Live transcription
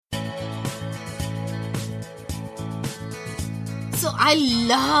So I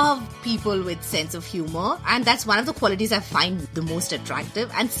love people with sense of humor, and that's one of the qualities I find the most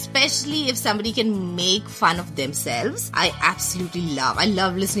attractive, and especially if somebody can make fun of themselves. I absolutely love. I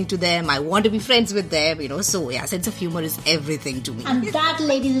love listening to them. I want to be friends with them, so yeah, sense of humor is everything to me. And that,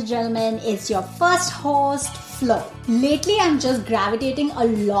 ladies and gentlemen, is your first host, Flo. Lately, I'm just gravitating a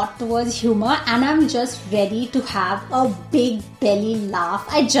lot towards humor, and I'm just ready to have a big belly laugh.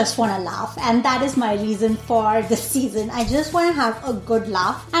 I just want to laugh, and that is my reason for this season. I just want to have a good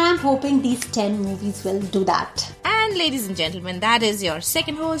laugh, and I'm hoping these 10 movies will do that. And ladies and gentlemen, that is your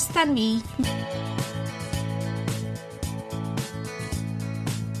second host, Tanvi.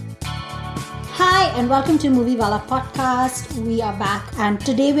 Hi, and welcome to Movie Wala Podcast. We are back, and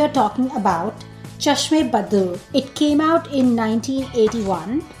today we are talking about Chashme Badr. It came out in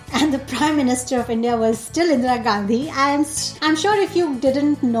 1981, and the Prime Minister of India was still Indira Gandhi. I'm sure if you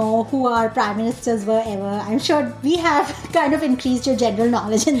didn't know who our Prime Ministers were ever, I'm sure we have kind of increased your general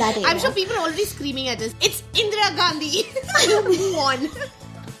knowledge in that area. I'm sure people are already screaming at us, it's Indira Gandhi! Move on.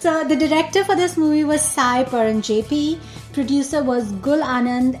 So the director for this movie was Sai Paran JP. Producer was Gul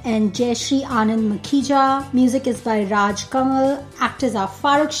Anand and Jayashree Anand Makhija. Music is by Raj Kamal. Actors are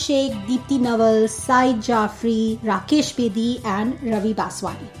Farooq Sheikh, Deepti Nawal, Saeed Jafri, Rakesh Bedi and Ravi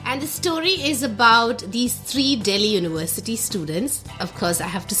Baswani. And the story is about these 3 Delhi University students. Of course, I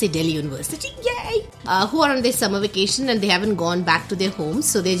have to say Delhi University, yay! Who are on their summer vacation and they haven't gone back to their homes.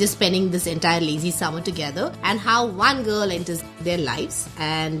 So they're just spending this entire lazy summer together. And how one girl enters their lives.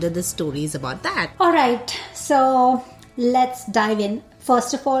 And the story is about that. Alright, so let's dive in.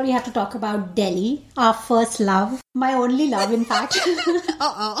 First of all, we have to talk about Delhi, our first love. My only love, in fact.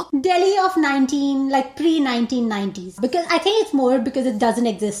 Delhi of pre-1990s. Because I think it's more because it doesn't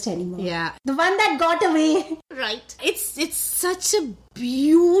exist anymore. Yeah. The one that got away. Right. It's such a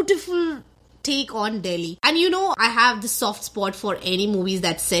beautiful take on Delhi. And I have the soft spot for any movies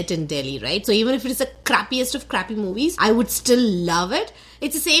that's set in Delhi, right? So even if it's the crappiest of crappy movies, I would still love it.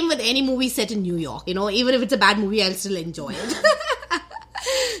 It's the same with any movie set in New York. Even if it's a bad movie, I'll still enjoy it.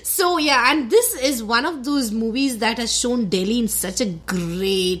 So yeah, and this is one of those movies that has shown Delhi in such a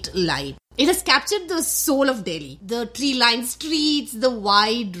great light. It has captured the soul of Delhi. The tree-lined streets, the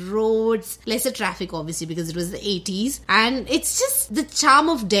wide roads, lesser traffic obviously because it was the 80s. And it's just the charm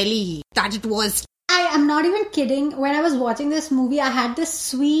of Delhi that it was. I am not even kidding. When I was watching this movie, I had this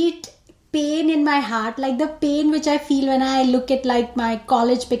sweet pain in my heart, like the pain which I feel when I look at like my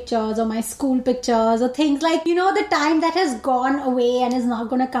college pictures or my school pictures or things like, the time that has gone away and is not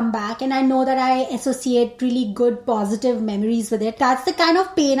going to come back, and I know that I associate really good positive memories with it. That's the kind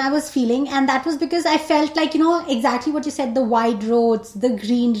of pain I was feeling, and that was because I felt like, exactly what you said, the wide roads, the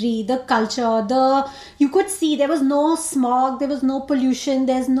greenery, the culture, you could see there was no smog, there was no pollution,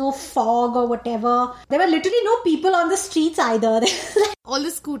 there's no fog or whatever. There were literally no people on the streets either. All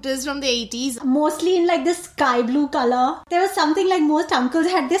the scooters from the 80s. Mostly in like this sky blue color. There was something like most uncles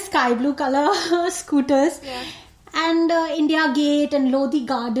had this sky blue color scooters. Yeah. And India Gate and Lodi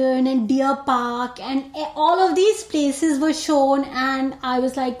Garden and Deer Park and all of these places were shown, and I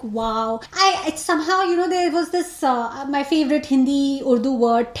was like, wow. It's somehow, there was this, my favorite Hindi Urdu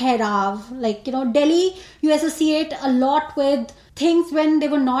word, Tehrav. Like, Delhi, you associate a lot with things when they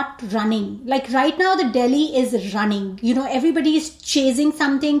were not running. Like right now, the Delhi is running. Everybody is chasing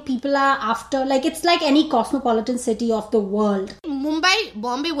something. People are after, like it's like any cosmopolitan city of the world.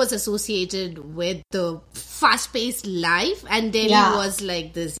 Bombay was associated with the fast-paced life, and Delhi was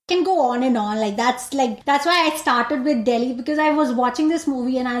like this. Can go on and on. That's why I started with Delhi, because I was watching this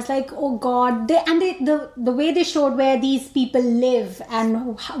movie and I was like, oh God. The way they showed where these people live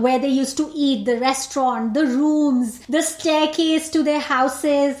and where they used to eat, the restaurant, the rooms, the staircase to their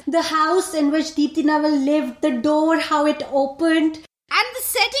houses, the house in which Deepti Nawal lived, the door, how it opened. And the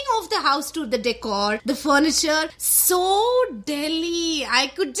setting of the house too, the decor, the furniture, so Delhi. I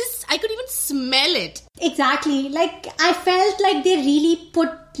could even smell it. Exactly. I felt like they really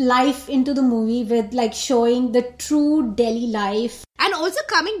put life into the movie with showing the true Delhi life. And also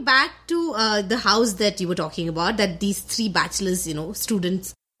coming back to the house that you were talking about, that these 3 bachelors,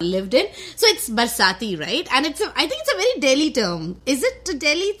 students lived in. So it's Barsati, right? And I think it's a very Delhi term. Is it a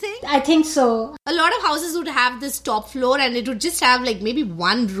Delhi thing? I think so. A lot of houses would have this top floor, and it would just have maybe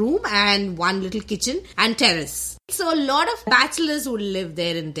one room and one little kitchen and terrace. So a lot of bachelors would live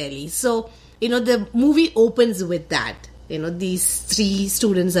there in Delhi. So, the movie opens with that. These 3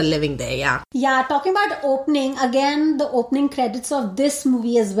 students are living there, yeah. Yeah, talking about opening, again, the opening credits of this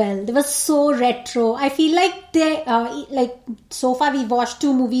movie as well. They were so retro. I feel like they, so far we've watched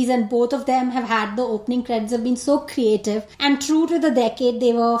 2 movies and both of them have had the opening credits have been so creative and true to the decade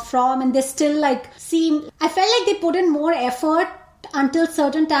they were from, and they still I felt like they put in more effort until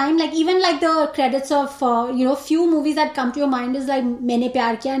certain time, like even like the credits of few movies that come to your mind is like Maine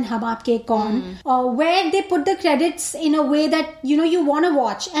Pyar Kiya and Hum Aapke Kaun, where they put the credits in a way that you want to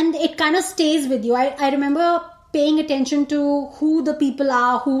watch, and it kind of stays with you. I remember paying attention to who the people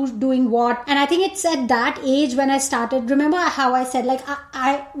are, who's doing what, and I think it's at that age when I started. Remember how I said, like,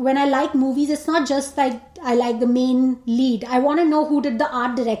 I when I like movies, it's not just like I like the main lead. I want to know who did the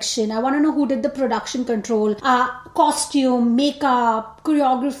art direction. I want to know who did the production control, costume, makeup,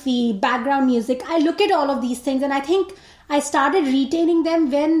 choreography, background music. I look at all of these things, and I think I started retaining them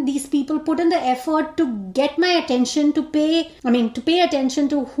when these people put in the effort to get my attention, to pay attention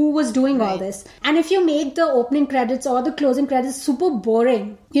to who was doing all this. And if you make the opening credits or the closing credits super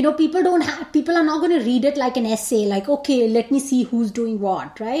boring, people are not going to read it like an essay, like, okay, let me see who's doing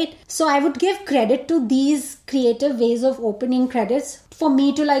what, right? So I would give credit to these creative ways of opening credits for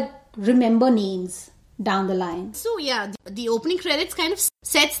me to like remember names down the line. So yeah, the opening credits kind of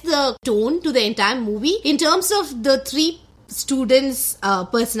sets the tone to the entire movie in terms of the three students'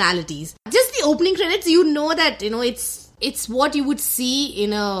 personalities. Just the opening credits, that it's what you would see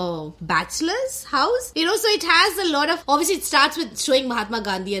in a bachelor's house. So it has a lot of, obviously it starts with showing Mahatma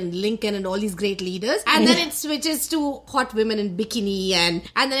Gandhi and Lincoln and all these great leaders, and then it switches to hot women in bikini, and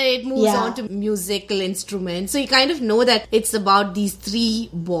then it moves on to musical instruments. So you kind of know that it's about these three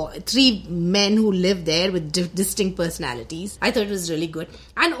men who live there with distinct personalities. I thought it was really good.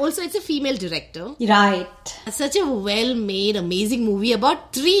 And also it's a female director. Right. Such a well-made, amazing movie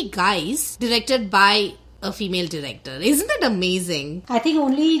about three guys directed by a female director. Isn't that amazing? I think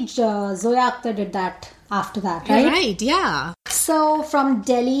only Zoya Akhtar did that after that, right? Right, yeah. So from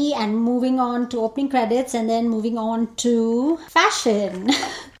Delhi and moving on to opening credits and then moving on to fashion.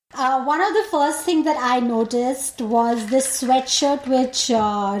 One of the first things that I noticed was this sweatshirt which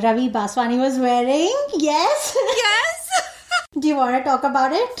Ravi Baswani was wearing. Yes? Yes! Do you want to talk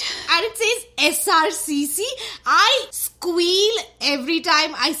about it? And it says SRCC. I squeal every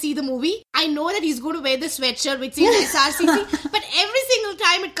time I see the movie. I know that he's going to wear the sweatshirt which says SRCC, but every single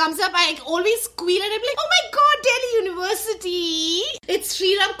time it comes up, I always squeal and I'm like, oh my god, Delhi University! It's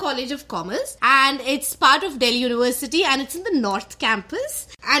Sri Ram College of Commerce, and it's part of Delhi University, and it's in the North Campus,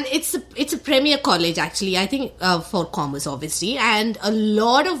 and it's a premier college actually, I think, for commerce obviously, and a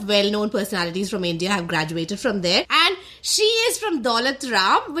lot of well-known personalities from India have graduated from there, and she is from Daulat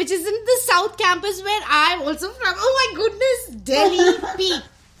Ram, which is in the South Campus where I'm also from. Oh my goodness, Delhi peak.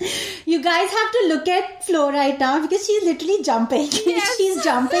 You guys have to look at Flo right now because she's literally jumping. Yes. She's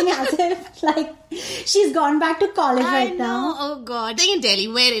jumping as if like she's gone back to college right now. Oh god. Thing in Delhi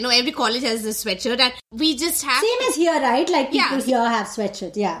where every college has this sweatshirt, and we just have same as here, right? Like people here have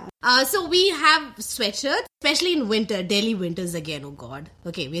sweatshirts, yeah. So we have sweatshirts, especially in winter. Delhi winters again, oh god.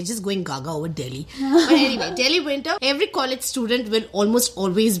 Okay, we're just going gaga over Delhi. But anyway, Delhi winter, every college student will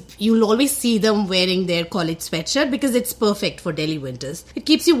you'll always see them wearing their college sweatshirt because it's perfect for Delhi winters. It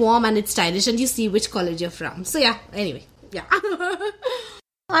keeps you warm and it's stylish and you see which college you're from. So yeah, anyway, yeah.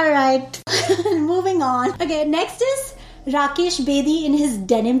 Alright, moving on. Okay, next is Rakesh Bedi in his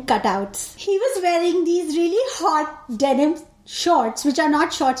denim cutouts. He was wearing these really hot denim shorts, which are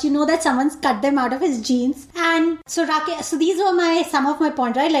not shorts. You know that someone's cut them out of his jeans. And so these were some of my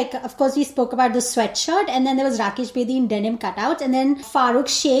points, right? Like, of course, we spoke about the sweatshirt, and then there was Rakesh Bedi in denim cutouts, and then Farooq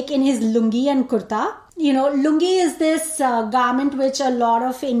Sheikh in his lungi and kurta. Lungi is this garment which a lot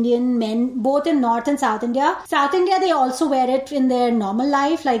of Indian men, both in North and South India. South India, they also wear it in their normal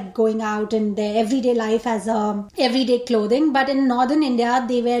life, like going out in their everyday life as everyday clothing. But in Northern India,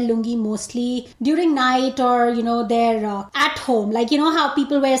 they wear lungi mostly during night or, they're at home. Like, how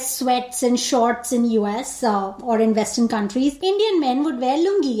people wear sweats and shorts in US or in Western countries. Indian men would wear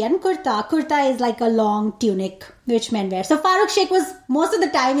lungi and kurta. Kurta is like a long tunic which men wear. So Farooq Sheikh was most of the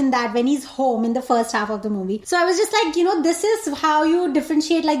time in that when he's home in the first half of the movie. So I was just like, this is how you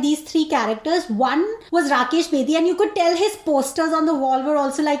differentiate like these three characters. One was Rakesh Bedi, and you could tell his posters on the wall were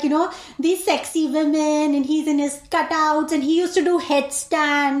also like, these sexy women, and he's in his cutouts, and he used to do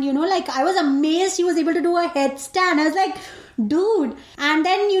headstand, like I was amazed he was able to do a headstand. I was like, dude. And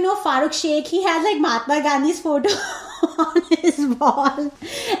then, Farooq Sheikh, he has like Mahatma Gandhi's photo on his wall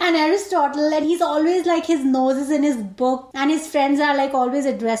and Aristotle, and he's always like his nose is in his book, and his friends are like always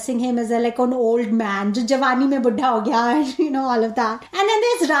addressing him as like an old man, jo jawani mein buddha ho gaya, and all of that. And then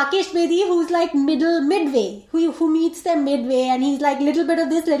there's Rakesh Bedi, who's like midway, who meets them midway, and he's like little bit of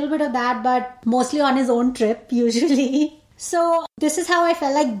this, little bit of that, but mostly on his own trip usually. So this is how I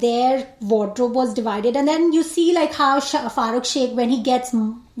felt like their wardrobe was divided. And then you see like how Farooq Sheikh, when he gets,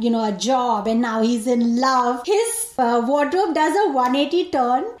 a job and now he's in love, his wardrobe does a 180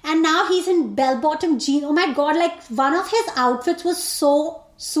 turn and now he's in bell-bottom jeans. Oh my God, like one of his outfits was so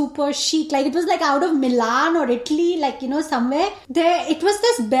super chic, like it was like out of Milan or Italy, like somewhere there. It was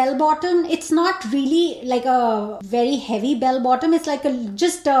this bell bottom. It's not really like a very heavy bell bottom. It's like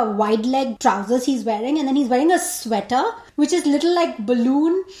just a wide leg trousers he's wearing, and then he's wearing a sweater which is little like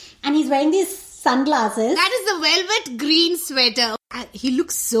balloon, and he's wearing these sunglasses. That is the velvet green sweater. He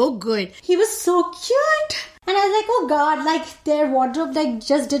looks so good. He was so cute. And I was like, oh God, like their wardrobe like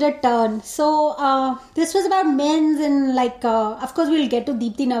just did a turn. So this was about men's, and like, of course we'll get to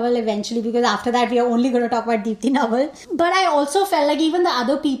Deepti Naval eventually, because after that we are only going to talk about Deepti Naval. But I also felt like even the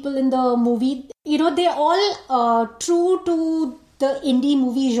other people in the movie, they're all true to the indie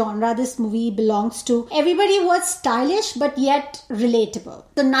movie genre this movie belongs to. Everybody was stylish but yet relatable.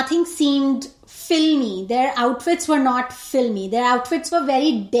 So nothing seemed filmy. Their outfits were not filmy. Their outfits were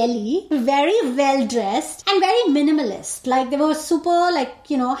very Delhi, very well dressed and very minimalist. Like they were super, like,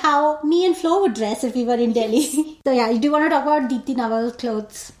 how me and Flo would dress if we were in Delhi. So yeah, do you want to talk about Deepti Naval's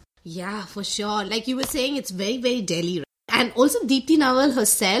clothes? Yeah, for sure. Like you were saying, it's very, very Delhi, right? And also Deepti Naval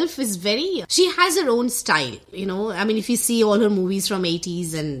herself is she has her own style, I mean, if you see all her movies from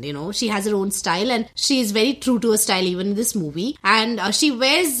 80s and, she has her own style, and she is very true to her style even in this movie. And she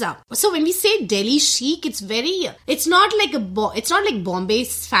wears, so when we say Delhi chic, it's not like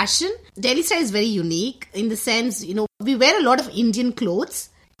Bombay's fashion. Delhi style is very unique in the sense, we wear a lot of Indian clothes.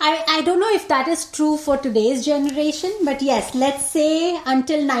 I don't know if that is true for today's generation, but yes, let's say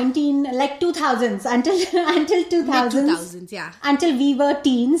until 2000s, until 2000s. Mid-2000s, yeah. Until we were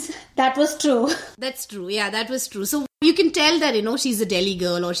teens, that was true. That's true, yeah, that was true. So you can tell that, she's a Delhi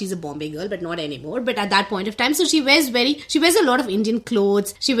girl or she's a Bombay girl, but not anymore. But at that point of time, so she wears a lot of Indian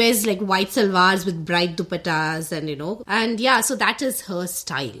clothes. She wears like white salwars with bright dupattas and yeah, so that is her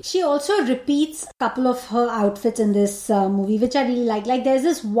style. She also repeats a couple of her outfits in this movie, which I really like. Like there's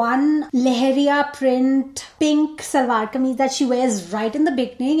this one Leheria print pink salwar kameez that she wears right in the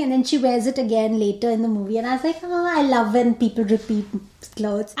beginning, and then she wears it again later in the movie. And I was like, oh, I love when people repeat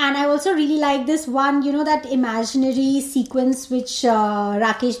clothes. And I also really like this one, that imaginary sequence which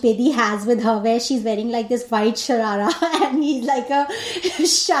Rakesh Bedi has with her, where she's wearing like this white sharara and he's like a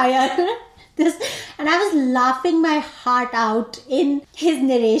shire. And I was laughing my heart out in his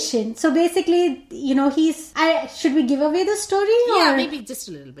narration. So basically, should we give away the story? Yeah, maybe just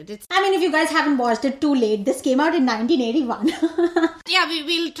a little bit. I mean, if you guys haven't watched it, too late. This came out in 1981. Yeah,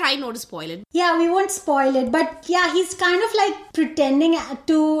 we'll try not to spoil it. Yeah, we won't spoil it. But yeah, he's kind of like pretending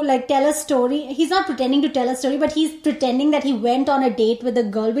to like tell a story. He's not pretending to tell a story, but he's pretending that he went on a date with a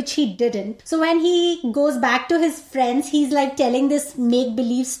girl, which he didn't. So when he goes back to his friends, he's like telling this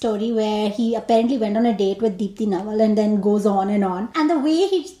make-believe story where he apparently went on a date with Deepti Naval and then goes on. And the way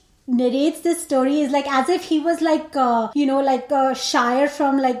he narrates this story is like as if he was like like a shire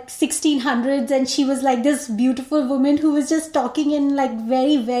from like 1600s, and she was like this beautiful woman who was just talking in like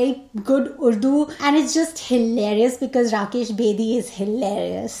very, very good Urdu. And it's just hilarious because Rakesh Bedi is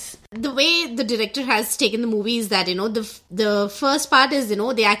hilarious. The way the director has taken the movie is that, the first part is,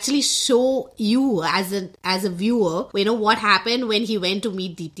 they actually show you as a viewer, what happened when he went to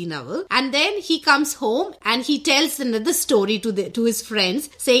meet Deepti Naval. And then he comes home and he tells another story to his friends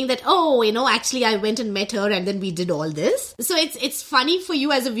saying that, oh, actually I went and met her and then we did all this. So it's funny for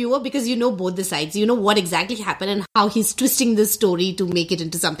you as a viewer because you know both the sides. You know what exactly happened and how he's twisting the story to make it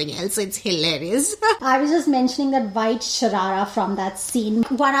into something else. So it's hilarious. I was just mentioning that white sharara from that scene.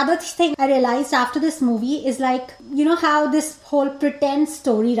 One other thing I realized after this movie is like, how this whole pretend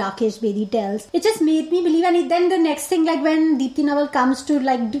story Rakesh Bedi tells, it just made me believe. And then the next thing, like when Deepti Naval comes to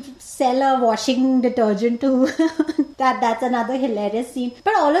like sell a washing detergent to that's another hilarious scene.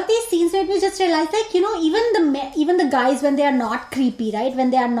 But all of these scenes made me just realize, like, even the guys, when they are not creepy, right,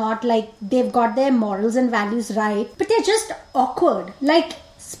 when they are not like they've got their morals and values right, but they're just awkward. Like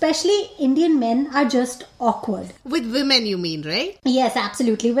especially Indian men are just awkward. With women, you mean, right? Yes,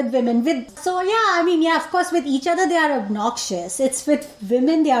 absolutely. With women. Of course, with each other, they are obnoxious. It's with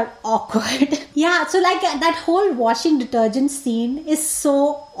women, they are awkward. Yeah, so like that whole washing detergent scene is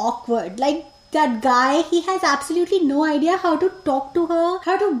so awkward. Like, that guy, he has absolutely no idea how to talk to her,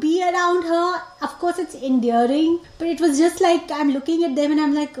 how to be around her. Of course, it's endearing, but it was just like, I'm looking at them and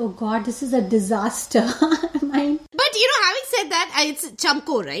I'm like, oh God, this is a disaster. But, having said that, it's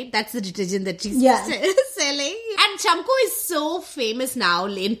Chamco, right? That's the detergent that she's selling. And Chamko is so famous now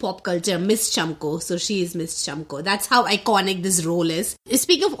in pop culture, Miss Chamko. So she is Miss Chamko. That's how iconic this role is.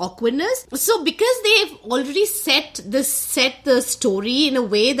 Speaking of awkwardness, so because they've already set the story in a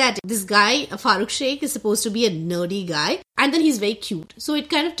way that this guy, Farooq Sheikh, is supposed to be a nerdy guy. And then he's very cute. So it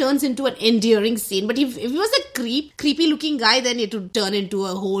kind of turns into an endearing scene. But if he was a creepy looking guy, then it would turn into a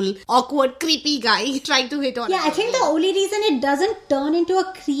whole awkward, creepy guy trying to hit on Yeah, I think the only reason it doesn't turn into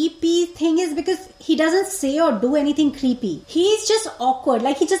a creepy thing is because he doesn't say or do anything creepy. He's just awkward.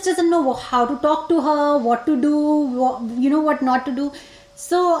 Like, he just doesn't know how to talk to her, what to do, what not to do.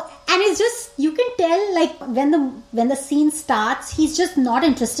 So, and it's just, you can tell, like, when the scene starts, he's just not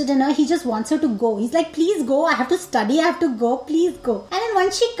interested in her. He just wants her to go. He's like, please go. I have to study. I have to go. Please go. And then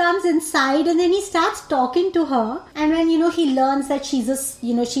once she comes inside, and then he starts talking to her. And when, he learns that she's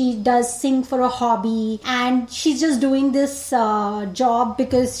she does sing for a hobby. And she's just doing this job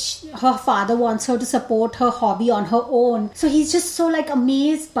because her father wants her to support her hobby on her own. So he's just so, like,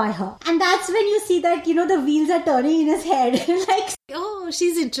 amazed by her. And that's when you see that, the wheels are turning in his head. Like, oh,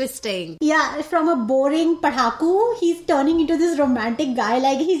 she's interesting. Yeah, from a boring padhaku, he's turning into this romantic guy.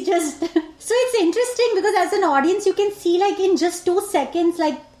 Like, he's just... So it's interesting because as an audience, you can see, like, in just 2 seconds,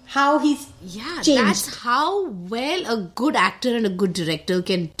 like, how he's changed. That's how well a good actor and a good director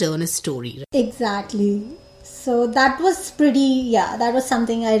can turn a story. Right? Exactly. So that was that was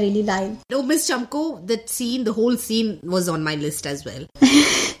something I really liked. Oh, Miss Chamko, the whole scene was on my list as well.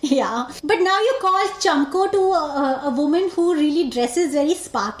 Yeah. But now you call Chamko to a woman who really dresses very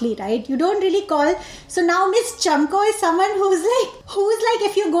sparkly, right? You don't really call... So now Miss Chamko is someone who's like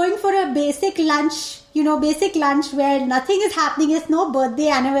if you're going for a basic lunch, where nothing is happening, it's no birthday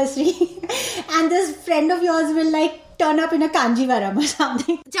anniversary. And this friend of yours will, like, turn up in a kanjivaram or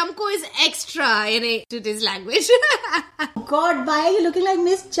something. Chamko is extra in today's language. God, why are you looking like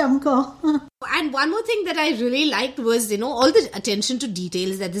Miss Chamko? And one more thing that I really liked was, all the attention to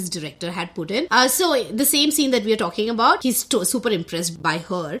details that this director had put in. So the same scene that we are talking about, he's super impressed by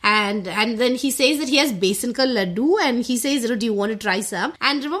her. And then he says that he has besan ka laddu and he says, do you want to try some?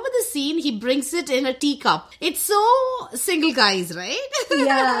 And remember the scene, he brings it in a teacup. It's so single guys, right?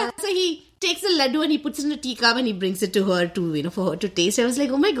 Yeah. So he takes the laddu and he puts it in a teacup and he brings it to her for her to taste. I was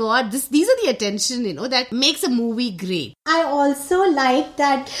like, oh my God, these are the attention, that makes a movie great. I also like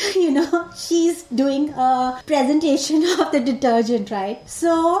that, she's doing a presentation of the detergent, right?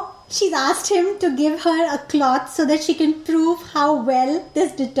 So she's asked him to give her a cloth so that she can prove how well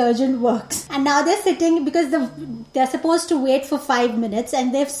this detergent works. And now they're sitting because they're supposed to wait for 5 minutes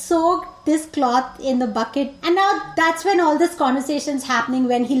and they've soaked this cloth in the bucket. And now that's when all this conversation's happening,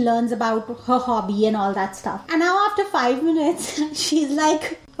 when he learns about her hobby and all that stuff. And now after 5 minutes, she's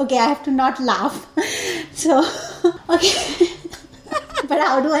like, okay, I have to not laugh. So, okay. But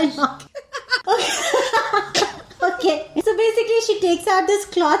how do I not? Okay. So basically she takes out this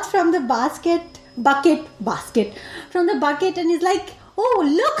cloth from the from the bucket and is like, oh,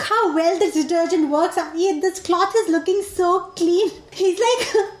 look how well this detergent works. This cloth is looking so clean. He's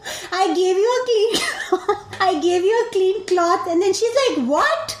like, I gave you a clean cloth. And then she's like,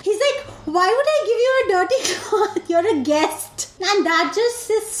 what? He's like, why would I give you a dirty cloth? You're a guest. And that just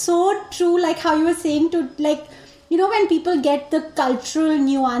is so true, like how you were saying to, like, when people get the cultural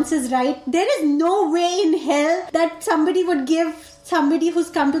nuances right, there is no way in hell that somebody would give somebody who's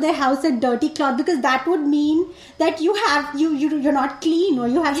come to their house a dirty cloth, because that would mean that you're not clean or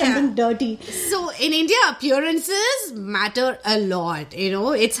you have something dirty. So in India, appearances matter a lot.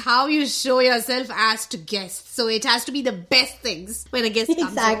 It's how you show yourself as to guests. So it has to be the best things when a guest comes.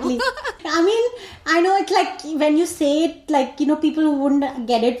 Exactly. I mean, I know it's like when you say it, like, people who wouldn't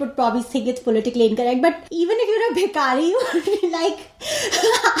get it would probably think it's politically incorrect. But even if you're a bhikari, you would be like,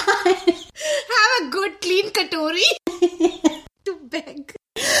 have a good clean katori. To beg.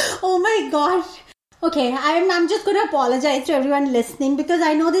 Oh my gosh. Okay, I'm just going to apologize to everyone listening because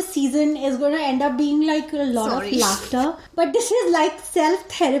I know this season is going to end up being like a lot of laughter. But this is like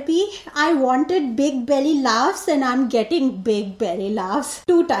self-therapy. I wanted big belly laughs and I'm getting big belly laughs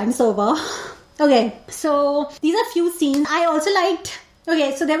 2 times over. Okay, so these are few scenes. I also liked...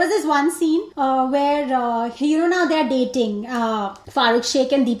 Okay, so there was this one scene where, now they're dating, Farooq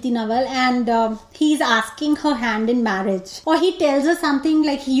Sheikh and Deepti Nawal, and he's asking her hand in marriage. Or he tells her something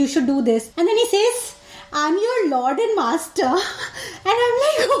like, you should do this. And then he says, I'm your lord and master. And I'm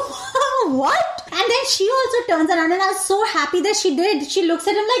like, wow, what? And then she also turns around and I was so happy that she did. She looks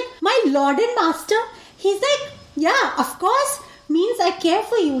at him like, my lord and master? He's like, yeah, of course. Means I care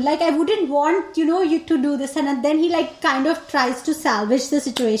for you. Like, I wouldn't want, you to do this. And then he, like, kind of tries to salvage the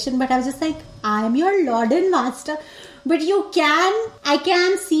situation. But I was just like, I am your lord and master. But I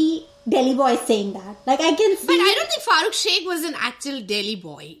can see Delhi boy saying that. Like, I can see. But I don't think Farooq Sheikh was an actual Delhi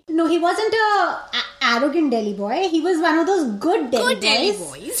boy. No, he wasn't a arrogant Delhi boy. He was one of those good Delhi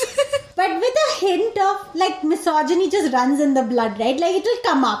boys. But with a hint of, like, misogyny just runs in the blood, right? Like, it will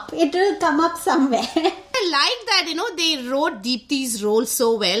come up. It will come up somewhere. I like that, they wrote Deepti's role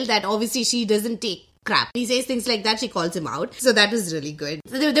so well that obviously she doesn't take crap. He says things like that, she calls him out. So that was really good.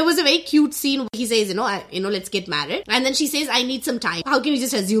 So there was a very cute scene where he says, let's get married. And then she says, I need some time. How can you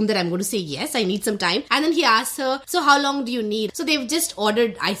just assume that I'm going to say yes? I need some time. And then he asks her, so how long do you need? So they've just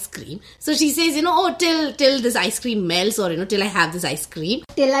ordered ice cream. So she says, till this ice cream melts, or, till I have this ice cream.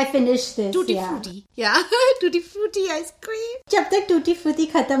 Till I finish this. Tutti frutti. Yeah. Tutti frutti ice cream. Jab tak tutti frutti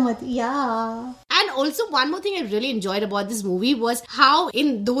khatam hoti. Yeah. And also one more thing I really enjoyed about this movie was how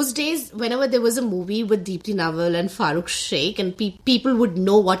in those days, whenever there was a movie with Deepti Nawal and Farooq Sheikh, and people would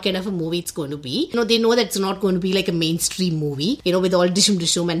know what kind of a movie it's going to be. They know that it's not going to be like a mainstream movie, with all dishum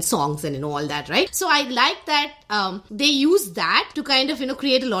dishum and songs and all that, right? So I like that they used that to kind of,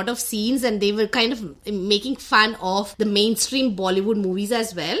 create a lot of scenes, and they were kind of making fun of the mainstream Bollywood movies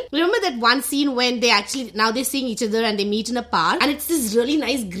as well. Remember that one scene when now they're seeing each other and they meet in a park, and it's this really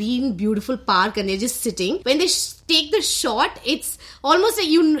nice green beautiful park, and they're just sitting. When they take the shot, it's almost like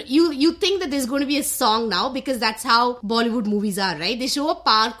you think that there's going to be a song now, because that's how Bollywood movies are, right? They show a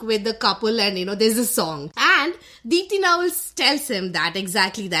park with the couple and there's a song, and Deepti Nawal tells him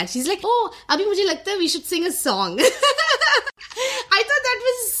exactly that. She's like, oh, abhi mujhe lagta hai we should sing a song. I thought that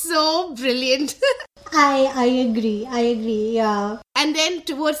was so brilliant. I agree, yeah. And then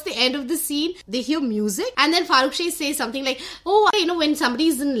towards the end of the scene, they hear music, and then Farooq Sheikh says something like, oh, when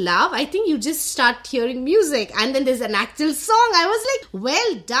somebody's in love, I think you just start hearing music, and then there's an actual song. I was like,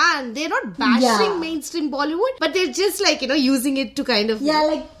 well done. They're not bashing mainstream Bollywood, but they're just like, using it to kind of...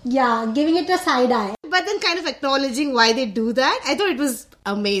 giving it a side eye. But then kind of acknowledging why they do that. I thought it was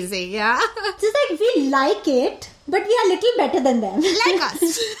amazing, yeah. Just like, we like it, but we are a little better than them. Like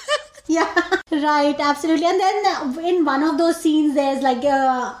us. Yeah, right, absolutely. And then in one of those scenes, there's like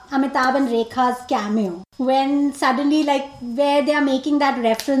Amitabh and Rekha's cameo. When suddenly, where they are making that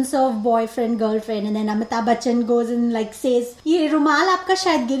reference of boyfriend, girlfriend, and then Amitabh Bachchan goes and says, "Ye rumal aapka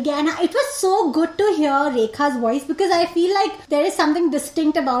shayad gir gaya." And it was so good to hear Rekha's voice, because I feel like there is something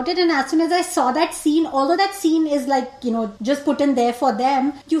distinct about it. And as soon as I saw that scene, although that scene is just put in there for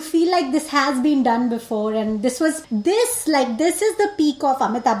them, you feel like this has been done before. And this is the peak of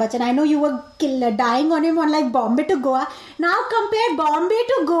Amitabh Bachchan. I know you were dying on him on Bombay to Goa. Now compare Bombay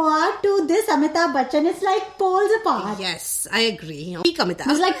to Goa to this Amitabh Bachchan. It's like poles apart. Yes, I agree. Peak Amitabh. It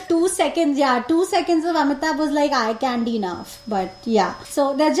was like 2 seconds. Yeah, 2 seconds of Amitabh was like eye candy enough. But yeah.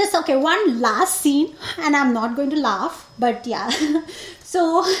 So there's just, one last scene, and I'm not going to laugh. But yeah.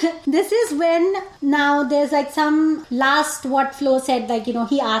 So this is when now there's some last, what Flo said,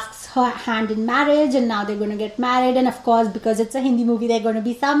 he asks her hand in marriage, and now they're going to get married. And of course, because it's a Hindi movie, there are going to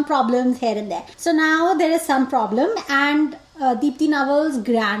be some problems here and there. So now there is some problem, and Deepti Nawal's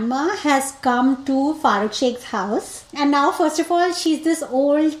grandma has come to Farooq Sheikh's house. And now, first of all, she's this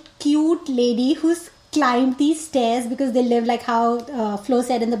old, cute lady who's climbed these stairs, because they live like how Flo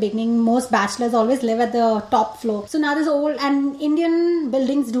said in the beginning, most bachelors always live at the top floor. So now this old, and Indian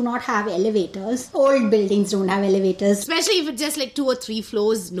buildings do not have elevators. Old buildings don't have elevators. Especially if it's just 2 or 3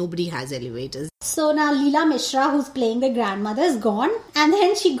 floors, nobody has elevators. So now Leela Mishra, who's playing the grandmother, is gone, and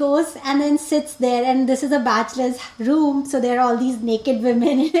then she goes and then sits there, and this is a bachelor's room, so there are all these naked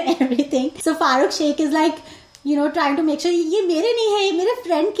women and everything. So Farooq Sheikh is trying to make sure, ye mere nahi hai, ye mere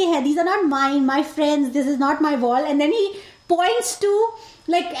friend ke hai, these are not mine, my friends, this is not my wall. And then he points to,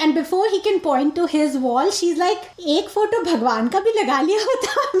 and before he can point to his wall, she's like, ek photo Bhagwan ka bhi laga liya hota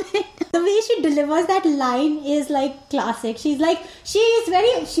humne. The way she delivers that line is classic. She's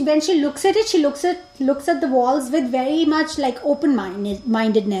when she looks at it, she looks at the walls with very much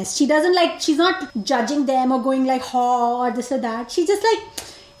open-mindedness. She doesn't she's not judging them or going or this or that. She's just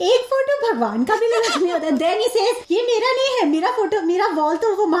एक photo भगवान का भी लगाने होता है. Then he says, ये मेरा नहीं है, मेरा फोटो, मेरा वॉल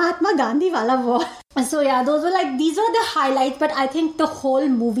तो वो महात्मा गांधी वाला wall. So yeah, those were these were the highlights, but I think the whole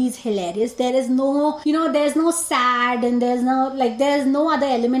movie is hilarious. There is no, there's no sad, and there's no other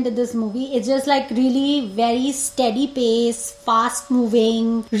element in this movie. It's just really very steady pace, fast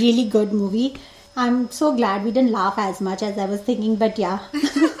moving, really good movie. I'm so glad we didn't laugh as much as I was thinking, but yeah,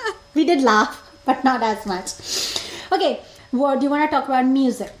 we did laugh, but not as much. Okay. What do you want to talk about?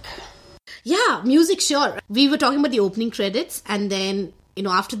 Music? Yeah, music, sure. We were talking about the opening credits, and then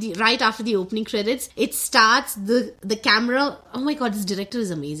right after the opening credits, it starts the camera. Oh my god, this director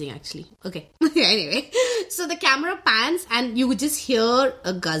is amazing actually. Okay. Anyway, so the camera pans and you just hear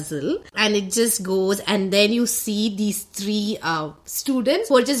a ghazal and it just goes, and then you see these three students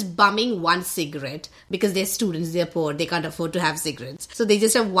who are just bumming one cigarette because they're students, they're poor, they can't afford to have cigarettes. So they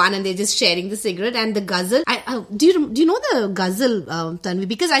just have one and they're just sharing the cigarette. And the ghazal, do you know the ghazal, Tanvi?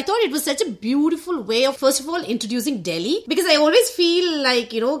 Because I thought it was such a beautiful way of, first of all, introducing Delhi. Because I always feel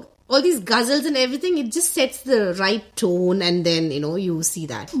like, all these ghazals and everything, it just sets the right tone, and then, you see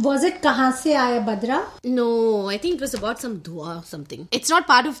that. Was it Kahan Se Aaya Badra? No, I think it was about some dua or something. It's not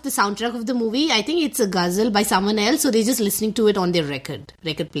part of the soundtrack of the movie. I think it's a ghazal by someone else, so they're just listening to it on their record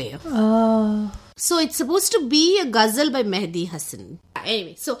player. So it's supposed to be a ghazal by Mehdi Hasan.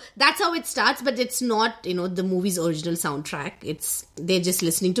 Anyway, so that's how it starts, but it's not, the movie's original soundtrack. They're just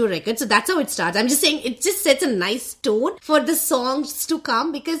listening to a record. So that's how it starts. I'm just saying it just sets a nice tone for the songs to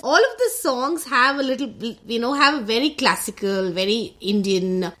come, because all of the songs have a little, have a very classical, very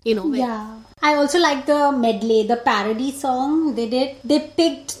Indian, Yeah. I also like the medley, the parody song they did. They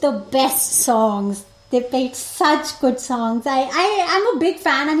picked the best songs. They played such good songs. I'm a big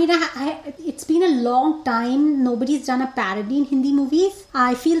fan. I mean, it's been a long time. Nobody's done a parody in Hindi movies.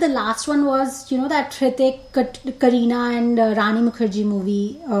 I feel the last one was, that Hrithik, Kareena and Rani Mukherjee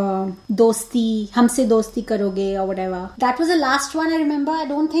movie, Dosti, Humse Dosti Karoge or whatever. That was the last one I remember. I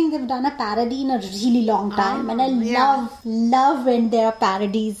don't think they've done a parody in a really long time. And I love when there are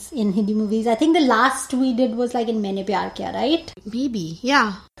parodies in Hindi movies. I think the last we did was like in Maine Pyar Kiya, right? Maybe,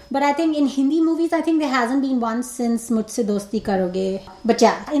 yeah. But I think in Hindi movies, I think there hasn't been one since Mujhse Dosti Karoge. But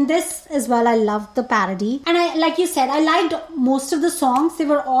yeah, in this as well, I loved the parody. And like you said, I liked most of the songs. They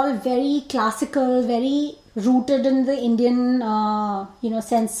were all very classical, very rooted in the Indian,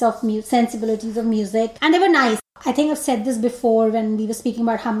 sensibilities of music. And they were nice. I think I've said this before when we were speaking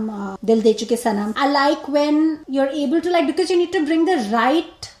about Hum Dil De Chuke Sanam. I like when you're able to because you need to bring the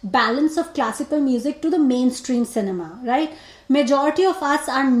right balance of classical music to the mainstream cinema, right? Majority of us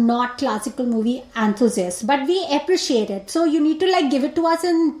are not classical movie enthusiasts, but we appreciate it. So you need to give it to us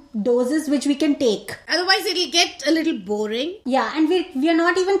in doses which we can take. Otherwise it'll get a little boring. Yeah, and we are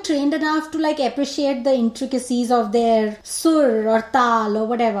not even trained enough to appreciate the intricacies of their sur or tal or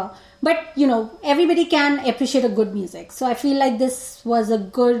whatever. But, everybody can appreciate a good music. So I feel like this was a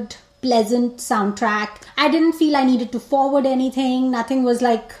good, pleasant soundtrack. I didn't feel I needed to forward anything. Nothing was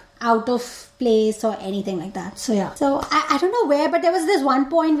out of place or anything like that. So yeah. So I don't know where, but there was this one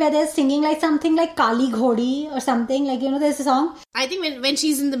point where they're singing something like Kali Ghodi or something. There's a song. I think when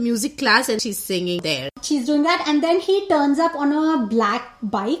she's in the music class and she's singing there. She's doing that, and then he turns up on a black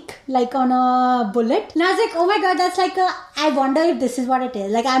bike, on a bullet. And I was like, oh my god, that's I wonder if this is what it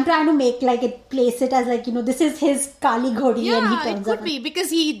is. I'm trying to make place it as this is his Kali Ghodi, and he turns up. Yeah, it could be, because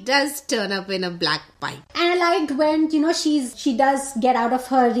he does turn up in a black bike. And I liked when, she does get out of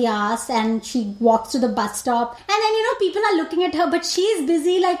her riyas and she walks to the bus stop. And then, people are looking at her, but she's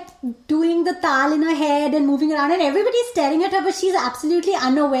busy doing the tal in her head and moving around, and everybody's staring at her, but she's absolutely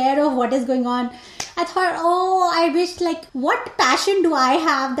unaware of what is going on. I thought, I wish, what passion do I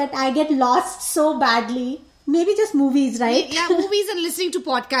have that I get lost so badly? Maybe just movies, right? Yeah, movies and listening to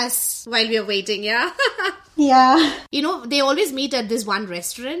podcasts while we are waiting, yeah? Yeah. They always meet at this one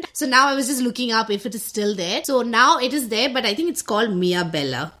restaurant. So now I was just looking up if it is still there. So now it is there, but I think it's called Mia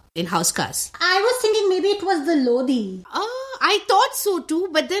Bella in House Cars. I was thinking maybe it was the Lodi. I thought so too,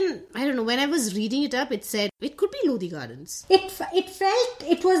 but then, I don't know, when I was reading it up, it said it could be Lodi Gardens. It felt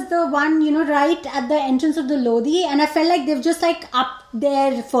it was the one, right at the entrance of the Lodi, and I felt like they've just up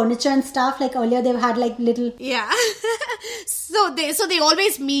their furniture and stuff. Earlier they've had little... Yeah. So they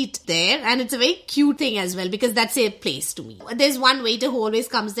always meet there, and it's a very cute thing as well, because that's a place to meet. There's one waiter who always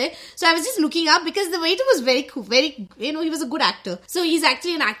comes there. So I was just looking up, because the waiter was very cool, very, he was a good actor. So he's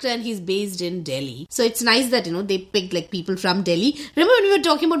actually an actor and he's based in Delhi. So it's nice that, they picked people from Delhi. Remember when we were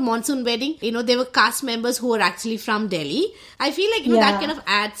talking about Monsoon Wedding? There were cast members who were actually from Delhi. I feel like, that kind of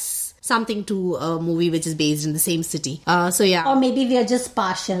adds something to a movie which is based in the same city. So yeah. Or maybe we are just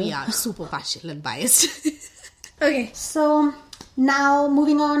partial. Yeah, super partial and biased. Okay. So now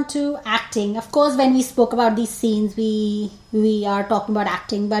moving on to acting. Of course, when we spoke about these scenes, we are talking about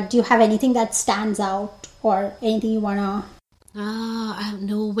acting. But do you have anything that stands out or anything you wanna... I don't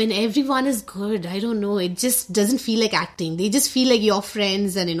know. When everyone is good, I don't know. It just doesn't feel like acting. They just feel like your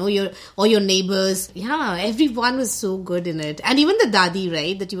friends and, your neighbors. Yeah, everyone was so good in it. And even the Dadi,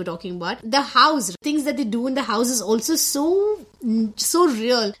 right, that you were talking about. The house, things that they do in the house is also so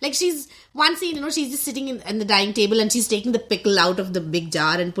real. She's, one scene, she's just sitting in the dining table and she's taking the pickle out of the big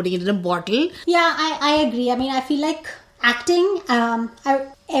jar and putting it in a bottle. Yeah, I agree. I mean, I feel like acting,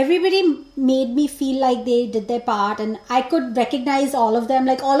 everybody made me feel like they did their part, and I could recognize all of them.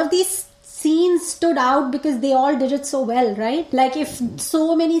 Like, all of these scenes stood out because they all did it so well, right? Like, if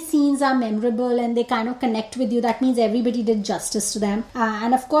so many scenes are memorable and they kind of connect with you, that means everybody did justice to them.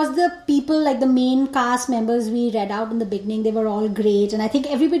 And of course, the people, like the main cast members we read out in the beginning, they were all great. And I think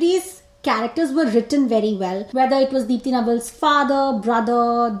everybody's characters were written very well, whether it was Deepti Naval's father,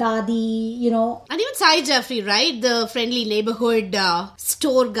 brother, Dadi, you know. And even Sai Jaffrey, right? The friendly neighborhood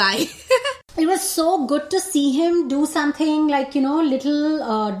store guy. It was so good to see him do something like, you know,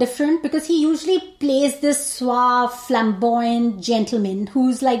 little different, because he usually plays this suave, flamboyant gentleman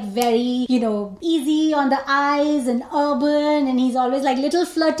who's like very, you know, easy on the eyes and urban, and he's always like little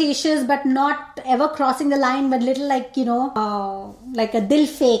flirtatious but not ever crossing the line, but little like, you know, like a dil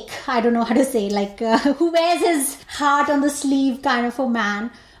fake, I don't know how to say, like who wears his heart on the sleeve kind of a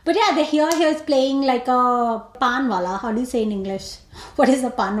man. But yeah, here he's playing like a panwala. How do you say in English? What is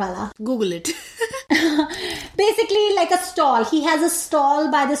a panwala? Google it. Basically like a stall. He has a stall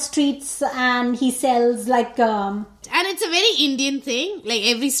by the streets and he sells like... And it's a very Indian thing. Like,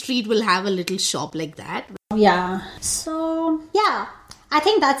 every street will have a little shop like that. Yeah. So, yeah. I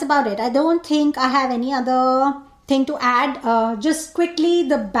think that's about it. I don't think I have any other thing to add. Just quickly,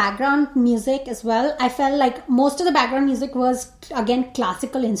 the background music as well. I felt like most of the background music was, again,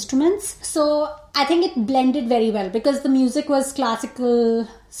 classical instruments. So I think it blended very well because the music was classical.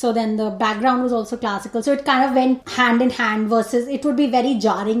 So then the background was also classical. So it kind of went hand in hand, versus it would be very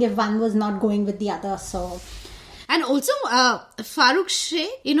jarring if one was not going with the other. So... And also, Farooq Sheikh,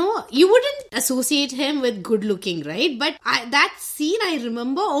 you know, you wouldn't associate him with good looking, right? But that scene, I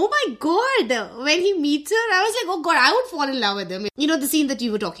remember, oh my God, when he meets her, I was like, oh God, I would fall in love with him. You know, the scene that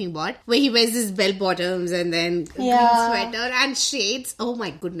you were talking about, where he wears his bell bottoms and then green sweater and shades. Oh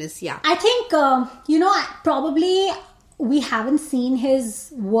my goodness, yeah. I think, you know, probably... we haven't seen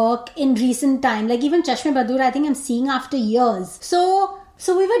his work in recent time. Like even Chashme Badur, I think I'm seeing after years. So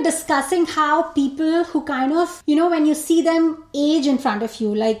we were discussing how people who kind of, you know, when you see them age in front of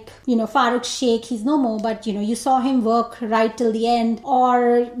you, like, you know, Farooq Sheikh, he's no more, but, you know, you saw him work right till the end,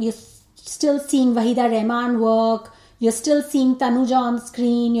 or you're still seeing Waheeda Rehman work, you're still seeing Tanuja on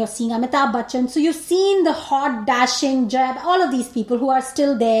screen, you're seeing Amitabh Bachchan. So you've seen the hot, dashing, all of these people who are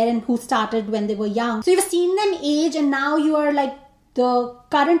still there and who started when they were young. So you've seen them age, and now you are like, the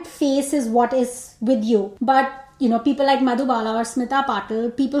current face is what is with you. But you know, people like Madhubala or Smita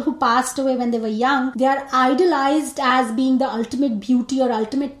Patil, people who passed away when they were young, they are idolized as being the ultimate beauty or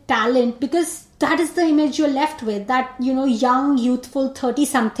ultimate talent, because that is the image you're left with. That, you know, young, youthful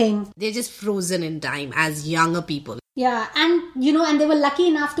 30-something. They're just frozen in time as younger people. Yeah, and, you know, and they were lucky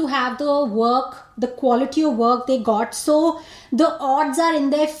enough to have the work, the quality of work they got. So the odds are in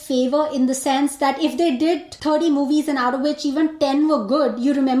their favor, in the sense that if they did 30 movies and out of which even 10 were good,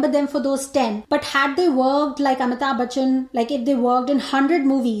 you remember them for those 10. But had they worked like Amitabh Bachchan, like if they worked in 100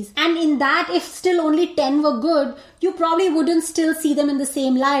 movies, and in that if still only 10 were good, you probably wouldn't still see them in the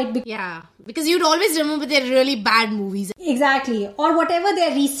same light. Yeah, because you'd always remember their really bad movies. Exactly. Or whatever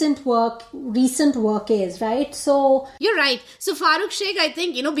their recent work is, right? So you're right. So Farooq Sheikh, I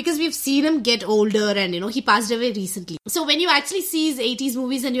think, you know, because we've seen him get older and, you know, he passed away recently. So when you actually see his 80s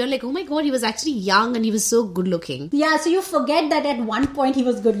movies and you're like, oh my God, he was actually young and he was so good looking. Yeah, so you forget that at one point he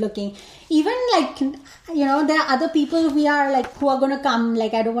was good looking. Even like, you know, there are other people who are going to come,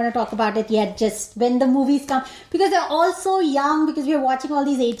 like I don't want to talk about it yet, just when the movies come, because they're all so young, because we're watching all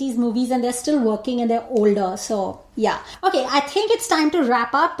these 80s movies and they're still working and they're older. So yeah. Okay, I think it's time to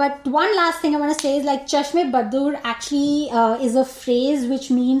wrap up. But one last thing I want to say is, like, Chashme Badur actually is a phrase which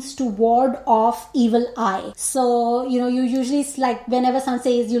means to ward off evil eye. So, you know, you usually, like, whenever someone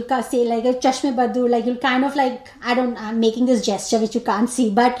says, you'll say like a Chashme Badur, like you'll kind of like, I'm making this gesture which you can't see,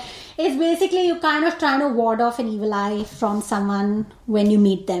 but it's basically you kind of trying to ward off an evil eye from someone when you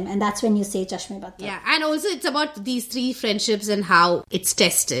meet them, and that's when you say Chashme Badur. Yeah, and also it's about these three friendships and how it's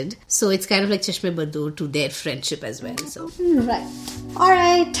tested. So it's kind of like Chashme Badur to their friendship as well. So right.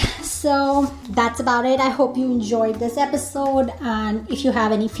 Alright, so that's about it. I hope you enjoyed this episode, and if you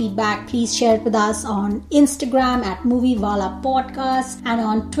have any feedback, please share it with us on Instagram at Moviewala Podcast and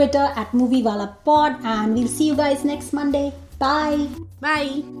on Twitter at Moviewala Pod, and we'll see you guys next Monday. Bye.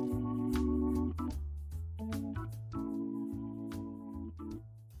 Bye.